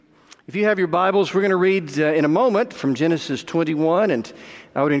If you have your Bibles, we're going to read in a moment from Genesis 21, and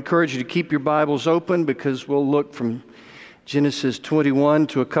I would encourage you to keep your Bibles open because we'll look from Genesis 21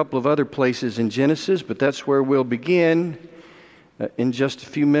 to a couple of other places in Genesis, but that's where we'll begin in just a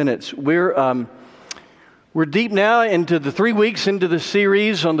few minutes. We're deep now into the 3 weeks into the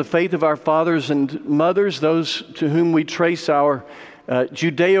series on the faith of our fathers and mothers, those to whom we trace our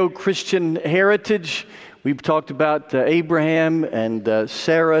Judeo-Christian heritage. We've talked about Abraham and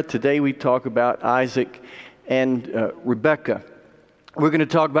Sarah. Today we talk about Isaac and Rebekah. We're going to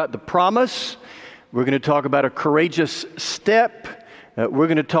talk about the promise. We're going to talk about a courageous step. We're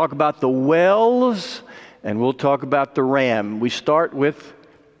going to talk about the wells, and we'll talk about the ram. We start with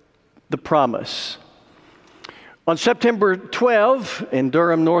the promise. On September 12 in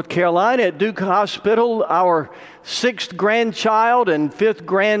Durham, North Carolina, at Duke Hospital, our sixth grandchild and fifth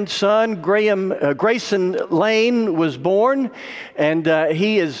grandson, Grayson Lane, was born. And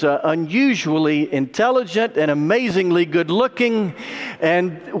he is unusually intelligent and amazingly good-looking.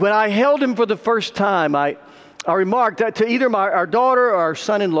 And when I held him for the first time, I remarked that to either our daughter or our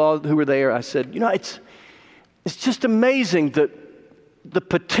son-in-law who were there. I said, it's just amazing that the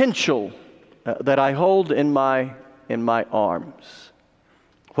potential that I hold in my arms.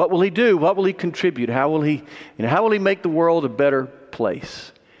 What will he do? What will he contribute? How will he make the world a better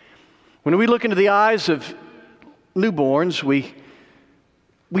place? When we look into the eyes of newborns,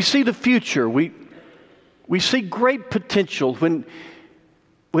 we see the future. We see great potential. When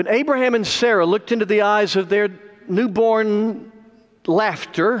Abraham and Sarah looked into the eyes of their newborn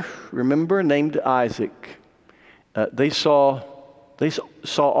laughter, remember, named Isaac, they saw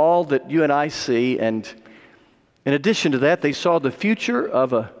all that you and I see, and in addition to that, they saw the future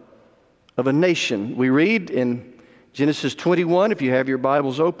of a nation. We read in Genesis 21, if you have your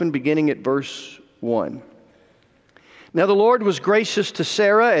Bibles open, beginning at verse 1. Now the Lord was gracious to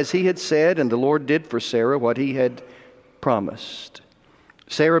Sarah as he had said, and the Lord did for Sarah what he had promised.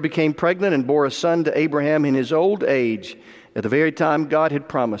 Sarah became pregnant and bore a son to Abraham in his old age, at the very time God had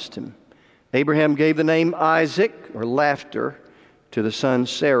promised him. Abraham gave the name Isaac, or laughter, to the son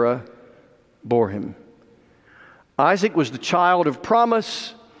Sarah bore him. Isaac was the child of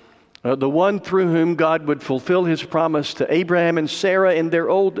promise, the one through whom God would fulfill his promise to Abraham and Sarah in their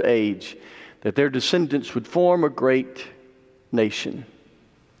old age, that their descendants would form a great nation.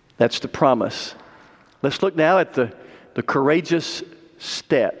 That's the promise. Let's look now at the courageous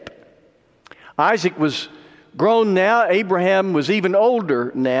step. Isaac was grown now. Abraham was even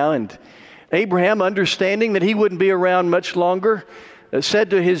older now, and Abraham, understanding that he wouldn't be around much longer, said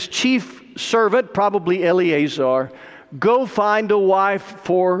to his chief servant, probably Eleazar, "Go find a wife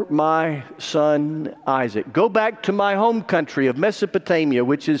for my son Isaac. Go back to my home country of Mesopotamia,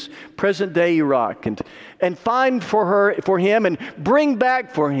 which is present-day Iraq, and find for him and bring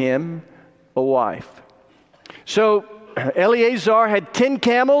back for him a wife." So Eleazar had 10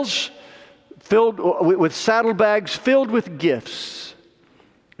 camels filled with saddlebags filled with gifts.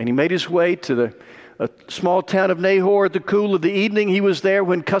 And he made his way to a small town of Nahor at the cool of the evening. He was there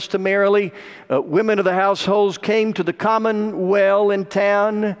when customarily women of the households came to the common well in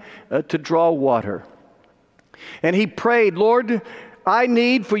town to draw water. And he prayed, "Lord, I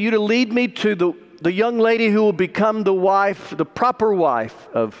need for you to lead me to the young lady who will become the wife, the proper wife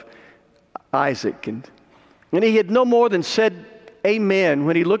of Isaac." And he had no more than said amen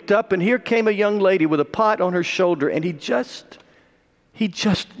when he looked up, and here came a young lady with a pot on her shoulder, and he just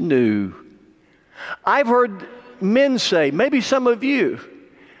knew. I've heard men say, maybe some of you,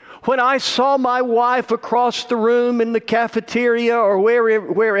 when I saw my wife across the room in the cafeteria or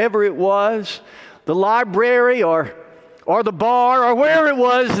wherever it was, the library or the bar or wherever it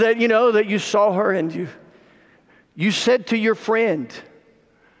was that you saw her, and you said to your friend,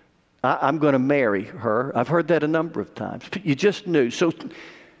 I'm going to marry her. I've heard that a number of times. You just knew.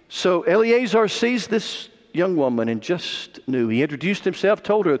 So Eleazar sees this young woman and just knew. He introduced himself,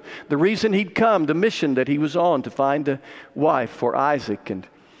 told her the reason he'd come, the mission that he was on to find a wife for Isaac. And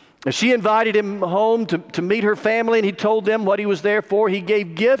she invited him home to meet her family, and he told them what he was there for. He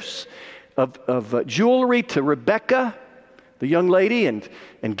gave gifts of jewelry to Rebekah, the young lady, and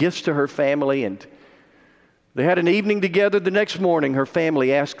gifts to her family. And they had an evening together. The next morning, her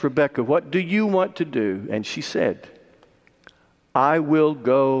family asked Rebekah, "What do you want to do?" And she said, "I will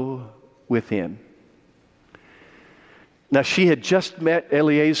go with him." Now, she had just met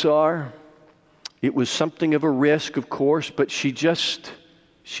Eleazar. It was something of a risk, of course, but she just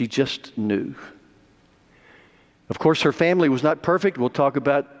knew. Of course, her family was not perfect. We'll talk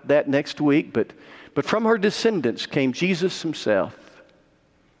about that next week, but from her descendants came Jesus himself.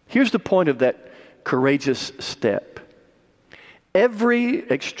 Here's the point of that courageous step. Every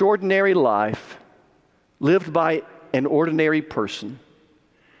extraordinary life lived by an ordinary person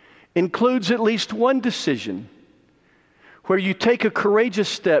includes at least one decision where you take a courageous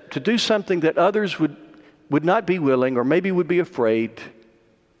step to do something that others would not be willing or maybe would be afraid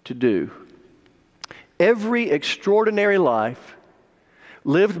to do. Every extraordinary life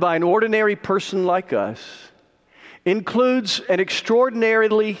lived by an ordinary person like us includes an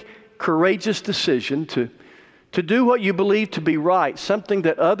extraordinarily courageous decision to do what you believe to be right, something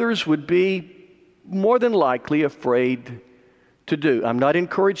that others would be more than likely afraid to do. I'm not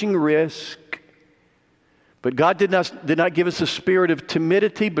encouraging risk, but God did not give us a spirit of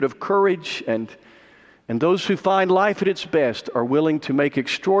timidity, but of courage, and those who find life at its best are willing to make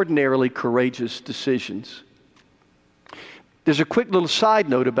extraordinarily courageous decisions. There's a quick little side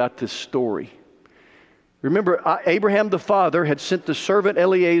note about this story. Remember, Abraham the father had sent the servant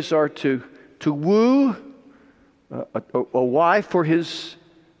Eliezer to woo a wife for his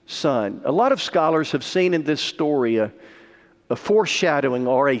son. A lot of scholars have seen in this story a foreshadowing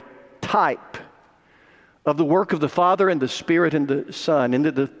or a type of the work of the Father and the Spirit and the Son, and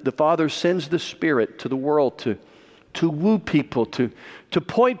that the Father sends the Spirit to the world to woo people, to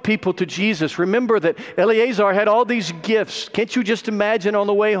point people to Jesus. Remember that Eliezer had all these gifts. Can't you just imagine on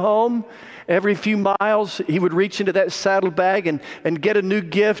the way home, every few miles, he would reach into that saddlebag and get a new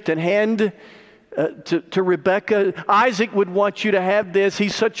gift and hand to Rebekah. Isaac would want you to have this.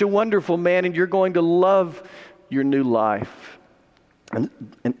 He's such a wonderful man, and you're going to love your new life.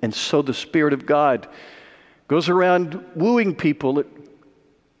 And so the Spirit of God goes around wooing people,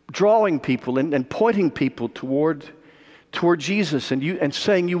 drawing people, and pointing people toward Jesus, and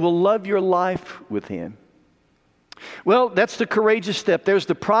saying you will love your life with Him. Well, that's the courageous step. There's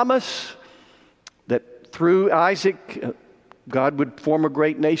the promise that through Isaac, God would form a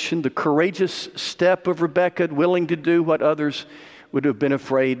great nation. The courageous step of Rebekah, willing to do what others would have been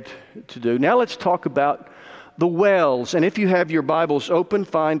afraid to do. Now let's talk about the wells. And if you have your Bibles open,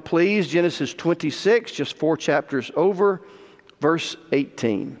 find please Genesis 26, just 4 chapters over, verse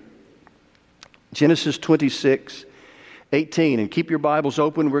 18. Genesis 26, 18. And keep your Bibles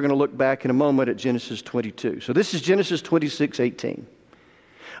open. We're going to look back in a moment at Genesis 22. So this is Genesis 26, 18.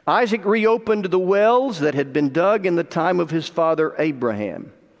 Isaac reopened the wells that had been dug in the time of his father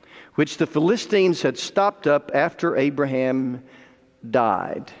Abraham, which the Philistines had stopped up after Abraham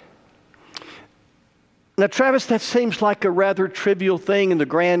died. Now, Travis, that seems like a rather trivial thing in the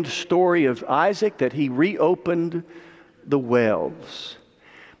grand story of Isaac, that he reopened the wells.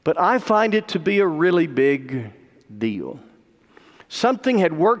 But I find it to be a really big deal. Something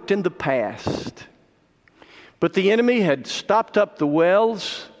had worked in the past, but the enemy had stopped up the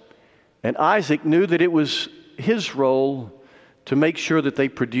wells, and Isaac knew that it was his role to make sure that they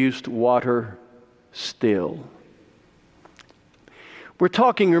produced water still. We're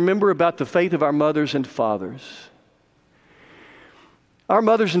talking, remember, about the faith of our mothers and fathers. Our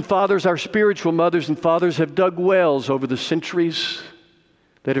mothers and fathers, our spiritual mothers and fathers, have dug wells over the centuries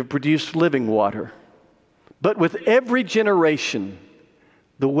that have produced living water. But with every generation,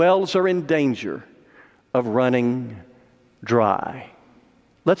 the wells are in danger of running dry.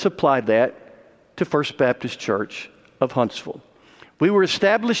 Let's apply that to First Baptist Church of Huntsville. We were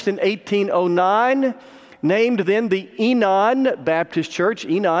established in 1809, named then the Enon Baptist Church.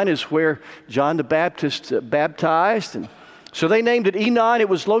 Enon is where John the Baptist baptized. And so they named it Enon. It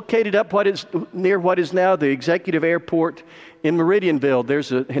was located up near what is now the Executive Airport in Meridianville.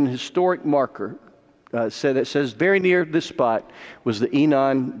 There's an historic marker that says very near this spot was the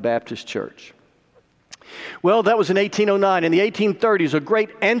Enon Baptist Church. Well, that was in 1809. In the 1830s, a great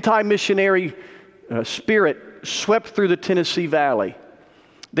anti-missionary spirit swept through the Tennessee Valley.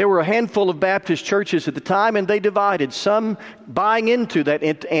 There were a handful of Baptist churches at the time, and they divided, some buying into that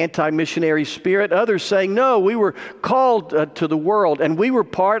anti-missionary spirit, others saying, no, we were called to the world, and we were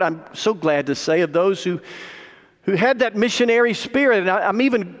part, I'm so glad to say, of those who had that missionary spirit. And I'm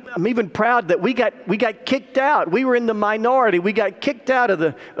even proud that we got kicked out. We were in the minority. We got kicked out of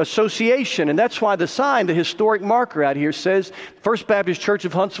the association, and that's why the sign, the historic marker out here says First Baptist Church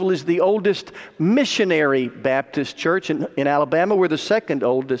of Huntsville is the oldest missionary Baptist church. In Alabama, we're the second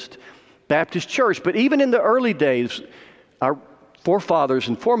oldest Baptist church. But even in the early days, our forefathers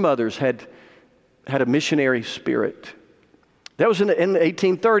and foremothers had a missionary spirit. That was in the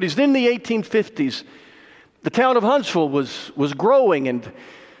 1830s. Then in the 1850s, the town of Huntsville was growing, and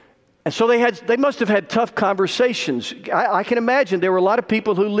so they must have had tough conversations. I can imagine there were a lot of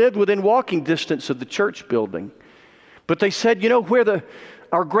people who lived within walking distance of the church building. But they said, where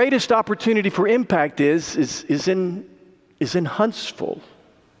our greatest opportunity for impact is in Huntsville.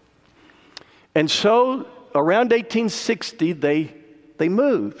 And so around 1860, they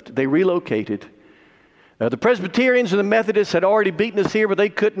moved. They relocated. The Presbyterians and the Methodists had already beaten us here, but they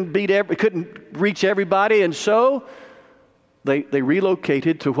couldn't reach everybody, and so they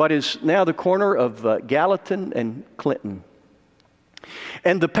relocated to what is now the corner of Gallatin and Clinton.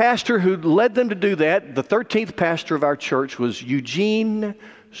 And the pastor who led them to do that, the 13th pastor of our church, was Eugene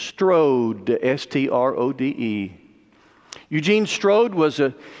Strode, S-T-R-O-D-E. Eugene Strode was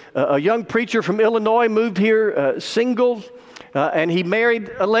a young preacher from Illinois, moved here single, and he married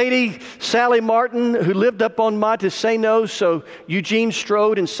a lady, Sally Martin, who lived up on Montesano. So Eugene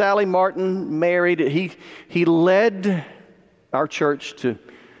Strode and Sally Martin married. He led our church to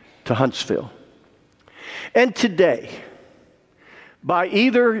Huntsville. And today, by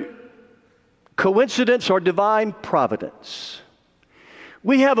either coincidence or divine providence,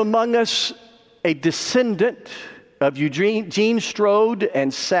 we have among us a descendant of Eugene Strode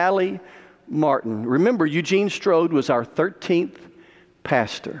and Sally Martin. Remember, Eugene Strode was our 13th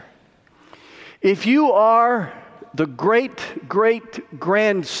pastor. If you are the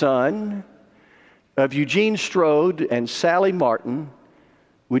great-great-grandson of Eugene Strode and Sally Martin,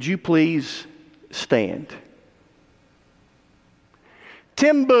 would you please stand?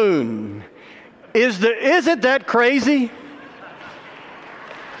 Tim Boone. Isn't that crazy?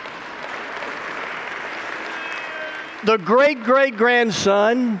 The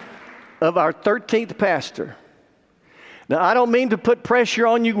great-great-grandson of our 13th pastor. Now, I don't mean to put pressure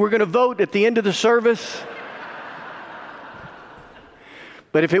on you. We're going to vote at the end of the service.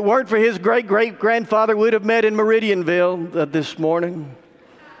 But if it weren't for his great-great-grandfather, we'd have met in Meridianville this morning.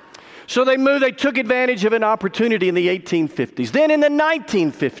 So they moved. They took advantage of an opportunity in the 1850s. Then in the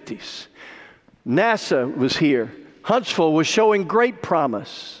 1950s, NASA was here. Huntsville was showing great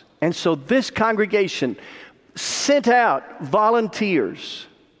promise. And so this congregation sent out volunteers,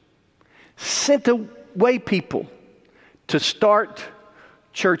 sent away people to start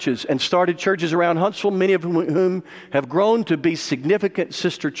churches, and started churches around Huntsville, many of whom have grown to be significant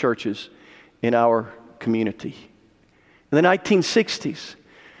sister churches in our community. In the 1960s,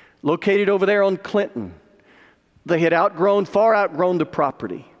 located over there on Clinton, they had far outgrown the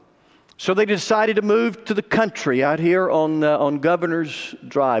property. So they decided to move to the country out here on Governor's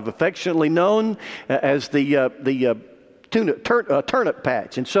Drive, affectionately known as the turnip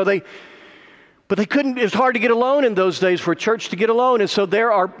patch. And so but they couldn't. It was hard to get a loan in those days for a church to get a loan. And so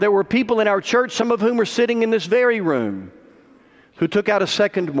there were people in our church, some of whom are sitting in this very room, who took out a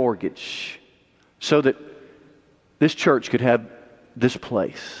second mortgage so that this church could have this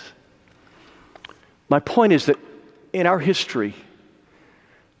place. My point is that in our history,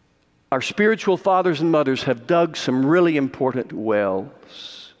 our spiritual fathers and mothers have dug some really important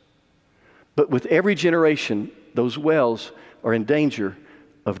wells. But with every generation, those wells are in danger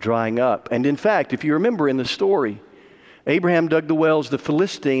of drying up. And in fact, if you remember in the story, Abraham dug the wells, the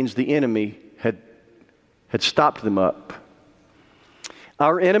Philistines, the enemy, had stopped them up.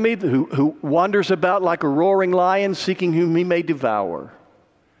 Our enemy, who wanders about like a roaring lion, seeking whom he may devour,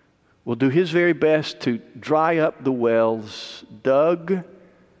 will do his very best to dry up the wells dug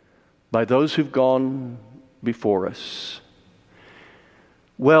by those who've gone before us.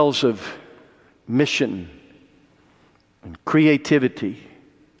 Wells of mission and creativity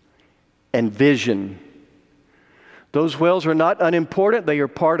and vision. Those wells are not unimportant. They are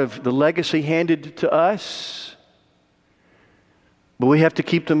part of the legacy handed to us. But we have to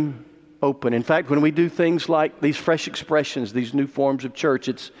keep them open. In fact, when we do things like these fresh expressions, these new forms of church,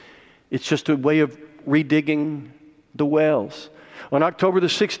 it's just a way of redigging the wells. On October the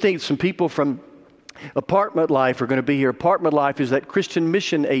 16th, some people from Apartment Life are going to be here. Apartment Life is that Christian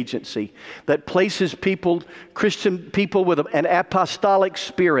mission agency that places Christian people with an apostolic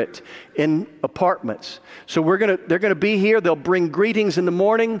spirit in apartments. So they're going to be here. They'll bring greetings in the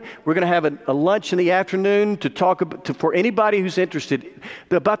morning. We're going to have a lunch in the afternoon to talk for anybody who's interested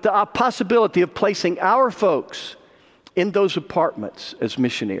about the possibility of placing our folks in those apartments as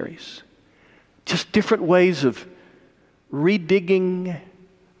missionaries. Just different ways of redigging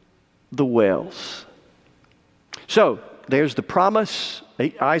the wells. So, there's the promise.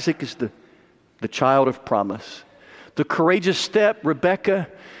 Isaac is the child of promise. The courageous step, Rebekah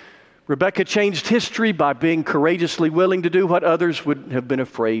changed history by being courageously willing to do what others would have been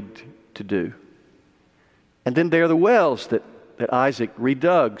afraid to do. And then there are the wells that Isaac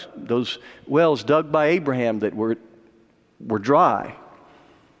redug, those wells dug by Abraham that were dry.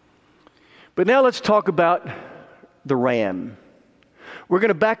 But now let's talk about the ram. We're going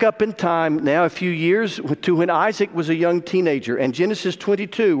to back up in time now a few years to when Isaac was a young teenager. And Genesis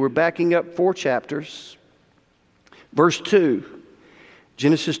 22, we're backing up 4 chapters. Verse 2,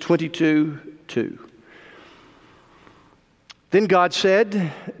 Genesis 22, 2. Then God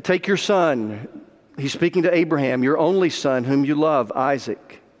said, take your son, he's speaking to Abraham, your only son whom you love,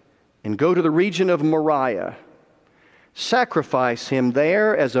 Isaac, and go to the region of Moriah. Sacrifice him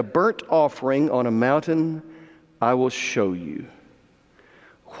there as a burnt offering on a mountain I will show you.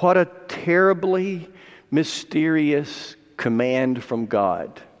 What a terribly mysterious command from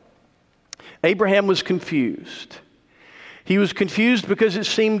God. Abraham was confused. He was confused because it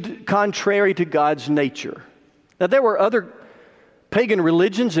seemed contrary to God's nature. Now, there were other pagan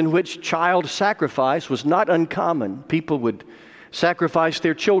religions in which child sacrifice was not uncommon. People would sacrifice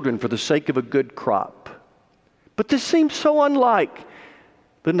their children for the sake of a good crop. But this seemed so unlike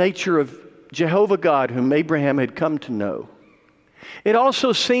the nature of Jehovah God, whom Abraham had come to know. It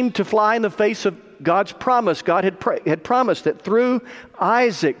also seemed to fly in the face of God's promise. God had promised that through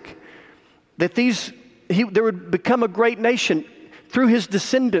Isaac, that there would become a great nation through his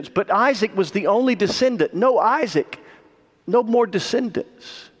descendants. But Isaac was the only descendant. No Isaac, no more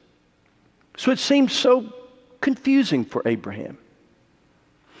descendants. So it seemed so confusing for Abraham.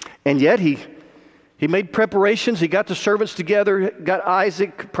 And yet he made preparations. He got the servants together, got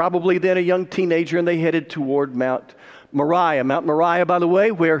Isaac, probably then a young teenager, and they headed toward Mount Moriah. Mount Moriah, by the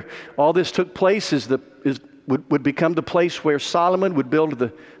way, where all this took place, would become the place where Solomon would build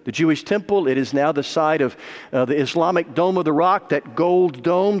the Jewish temple. It is now the site of the Islamic Dome of the Rock, that gold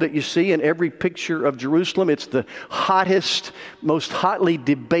dome that you see in every picture of Jerusalem. It's the hottest, most hotly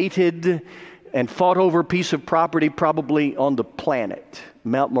debated and fought over piece of property probably on the planet,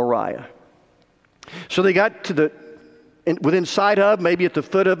 Mount Moriah. So they got to within sight of, maybe at the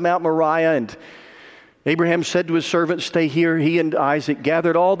foot of Mount Moriah, and Abraham said to his servants, stay here. He and Isaac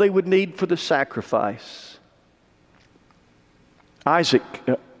gathered all they would need for the sacrifice. Isaac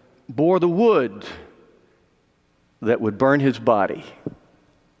bore the wood that would burn his body.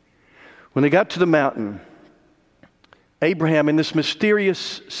 When they got to the mountain, Abraham, in this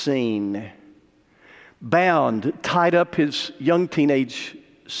mysterious scene, tied up his young teenage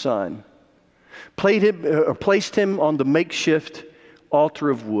son, placed him on the makeshift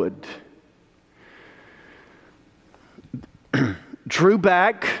altar of wood, drew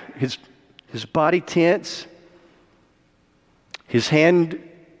back, his body tense, his hand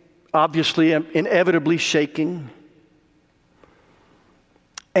obviously inevitably shaking.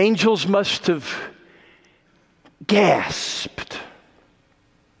 Angels must have gasped.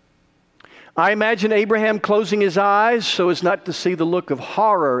 I imagine Abraham closing his eyes so as not to see the look of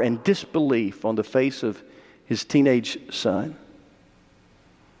horror and disbelief on the face of his teenage son.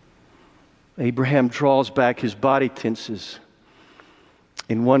 Abraham draws back, his body tenses.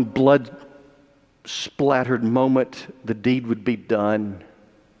 In one blood-splattered moment, the deed would be done.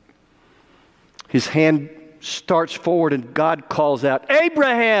 His hand starts forward and God calls out,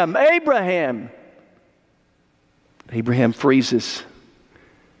 Abraham, Abraham! Abraham freezes.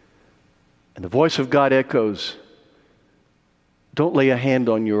 And the voice of God echoes, don't lay a hand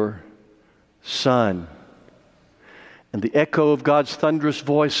on your son. And the echo of God's thunderous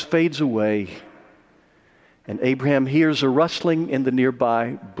voice fades away, and Abraham hears a rustling in the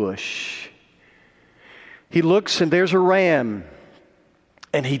nearby bush. He looks, and there's a ram,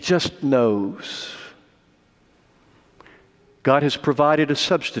 and he just knows. God has provided a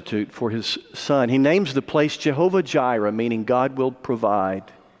substitute for his son. He names the place Jehovah Jireh, meaning God will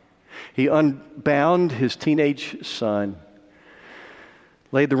provide. He unbound his teenage son,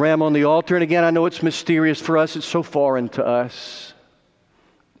 laid the ram on the altar, and again, I know it's mysterious for us, it's so foreign to us.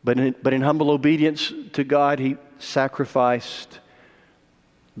 But in humble obedience to God, he sacrificed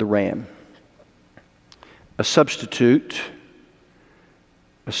the ram. A substitute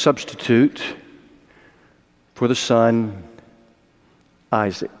for the son,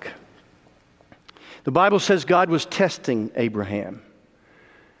 Isaac. The Bible says God was testing Abraham.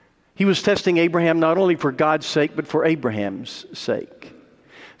 He was testing Abraham not only for God's sake, but for Abraham's sake.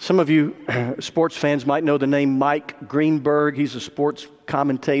 Some of you sports fans might know the name Mike Greenberg. He's a sports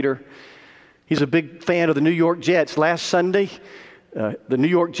commentator. He's a big fan of the New York Jets. Last Sunday, the New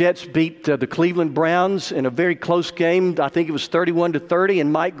York Jets beat the Cleveland Browns in a very close game. I think it was 31-30.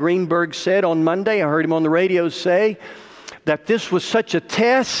 And Mike Greenberg said on Monday, I heard him on the radio say, that this was such a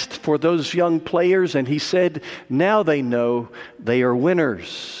test for those young players. And he said, now they know they are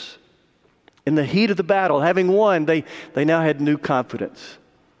winners. In the heat of the battle, having won, they now had new confidence.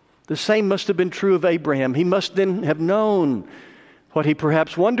 The same must have been true of Abraham. He must then have known what he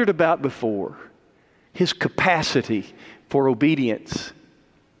perhaps wondered about before, his capacity for obedience.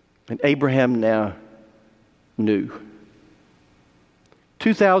 And Abraham now knew.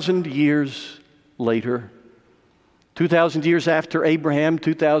 2,000 years later, 2,000 years after Abraham,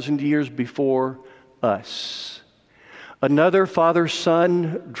 2,000 years before us, another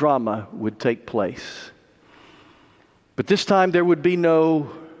father-son drama would take place. But this time there would be no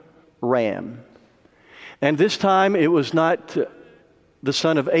ram. And this time it was not the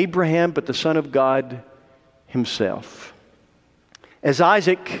son of Abraham, but the Son of God himself. As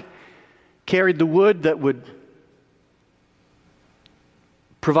Isaac carried the wood that would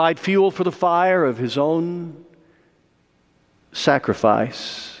provide fuel for the fire of his own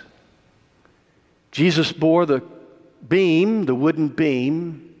sacrifice, Jesus bore the beam, the wooden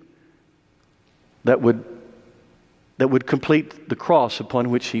beam, that would complete the cross upon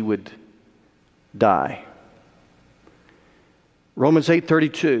which he would die. Romans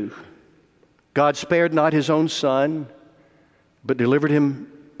 8:32, God spared not his own son, but delivered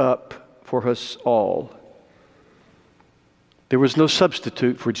him up for us all. There was no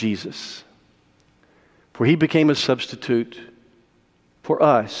substitute for Jesus, for he became a substitute for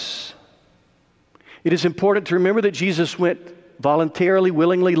us. It is important to remember that Jesus went voluntarily,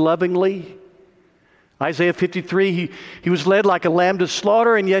 willingly, lovingly. Isaiah 53, he was led like a lamb to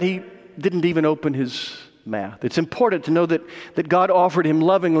slaughter, and yet he didn't even open his mouth. It's important to know that God offered him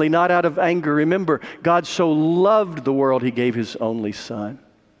lovingly, not out of anger. Remember, God so loved the world, he gave his only son.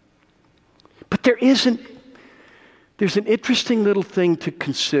 But there's an interesting little thing to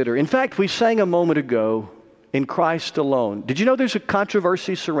consider. In fact, we sang a moment ago, "In Christ Alone." Did you know there's a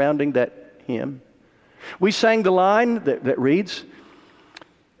controversy surrounding that hymn? We sang the line that reads,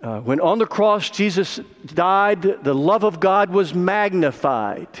 when on the cross Jesus died, the love of God was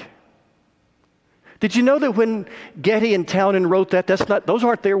magnified. Did you know that when Getty and Townend wrote that, those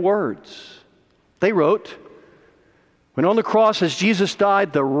aren't their words? They wrote, when on the cross as Jesus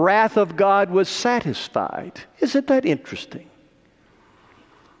died, the wrath of God was satisfied. Isn't that interesting?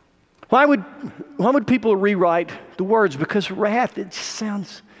 Why would people rewrite the words? Because wrath, it just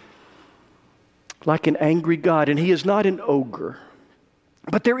sounds like an angry God, and he is not an ogre.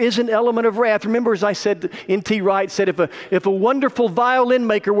 But there is an element of wrath. Remember, as I said, N.T. Wright said, if a wonderful violin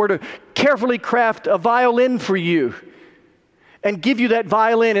maker were to carefully craft a violin for you and give you that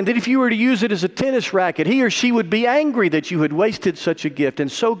violin, and then if you were to use it as a tennis racket, he or she would be angry that you had wasted such a gift.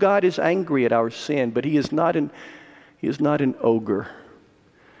 And so God is angry at our sin, but he is not an ogre.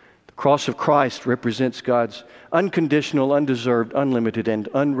 The cross of Christ represents God's unconditional, undeserved, unlimited, and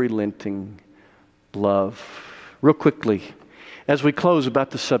unrelenting love. Real quickly, as we close,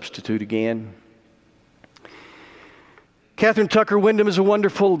 about the substitute again. Catherine Tucker Windham is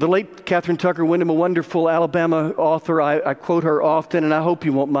the late Catherine Tucker Windham, a wonderful Alabama author. I quote her often, and I hope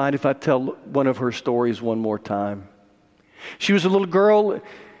you won't mind if I tell one of her stories one more time. She was a little girl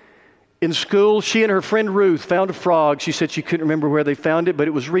in school. She and her friend Ruth found a frog. She said she couldn't remember where they found it, but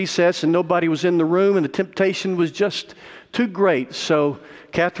it was recess and nobody was in the room, and the temptation was just too great. So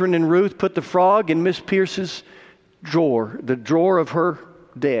Catherine and Ruth put the frog in Miss Pierce's drawer, the drawer of her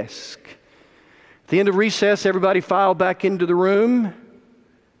desk. At the end of recess, everybody filed back into the room.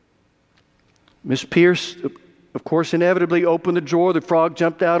 Miss Pierce, of course, inevitably opened the drawer. The frog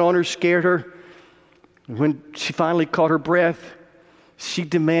jumped out on her, scared her. And when she finally caught her breath, she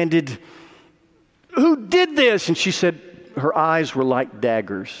demanded, "Who did this?" And she said her eyes were like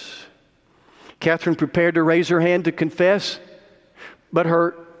daggers. Catherine prepared to raise her hand to confess, but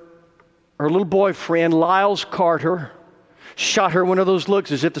her little boyfriend, Lyles Carter, shot her one of those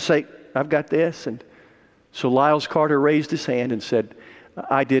looks as if to say, "I've got this." And so Lyles Carter raised his hand and said,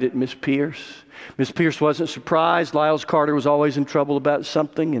 "I did it, Miss Pierce." Miss Pierce wasn't surprised. Lyles Carter was always in trouble about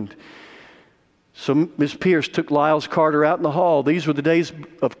something. And so Miss Pierce took Lyles Carter out in the hall. These were the days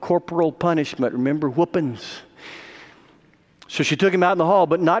of corporal punishment. Remember, whoopings? So she took him out in the hall,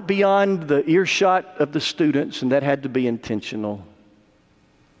 but not beyond the earshot of the students, and that had to be intentional.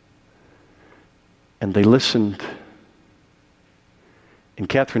 And they listened. And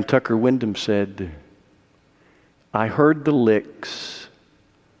Catherine Tucker Windham said, "I heard the licks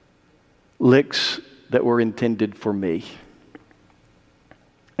that were intended for me."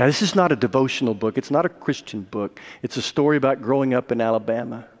 Now, this is not a devotional book. It's not a Christian book. It's a story about growing up in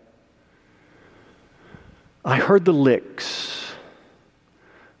Alabama. I heard the licks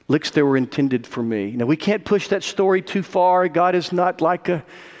that were intended for me. Now, we can't push that story too far. God is not like a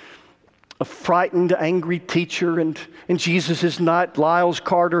frightened, angry teacher, and Jesus is not Lyles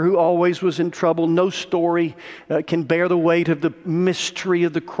Carter, who always was in trouble. No story can bear the weight of the mystery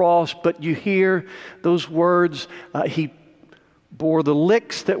of the cross, but you hear those words, he bore the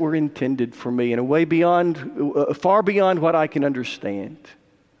licks that were intended for me in a way far beyond what I can understand.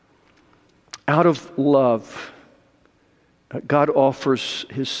 Out of love, God offers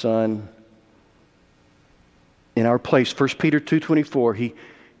his son in our place. 1 Peter 2:24,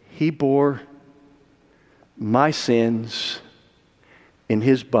 he bore my sins in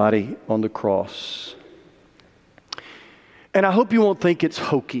His body on the cross. And I hope you won't think it's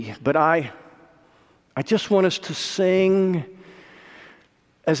hokey, but I just want us to sing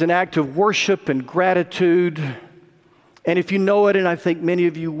as an act of worship and gratitude. And if you know it, and I think many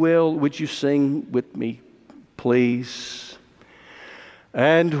of you will, would you sing with me, please?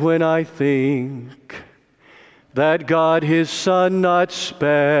 And when I think that God His Son not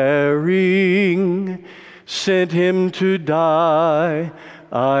sparing sent Him to die,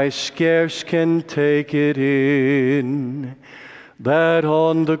 I scarce can take it in, that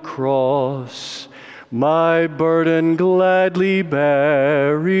on the cross my burden gladly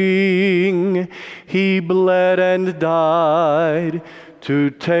bearing, He bled and died to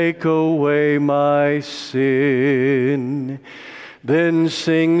take away my sin. Then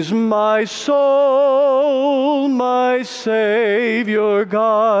sings my soul, my Savior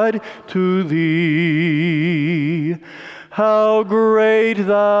God, to Thee. How great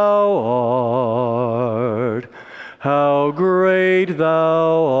Thou art, how great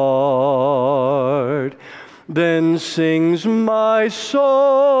Thou art. Then sings my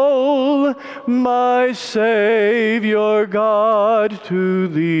soul, my Savior God, to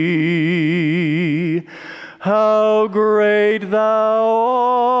Thee. How great Thou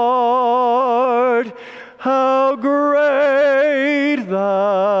art, how great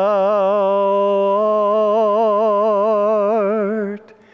Thou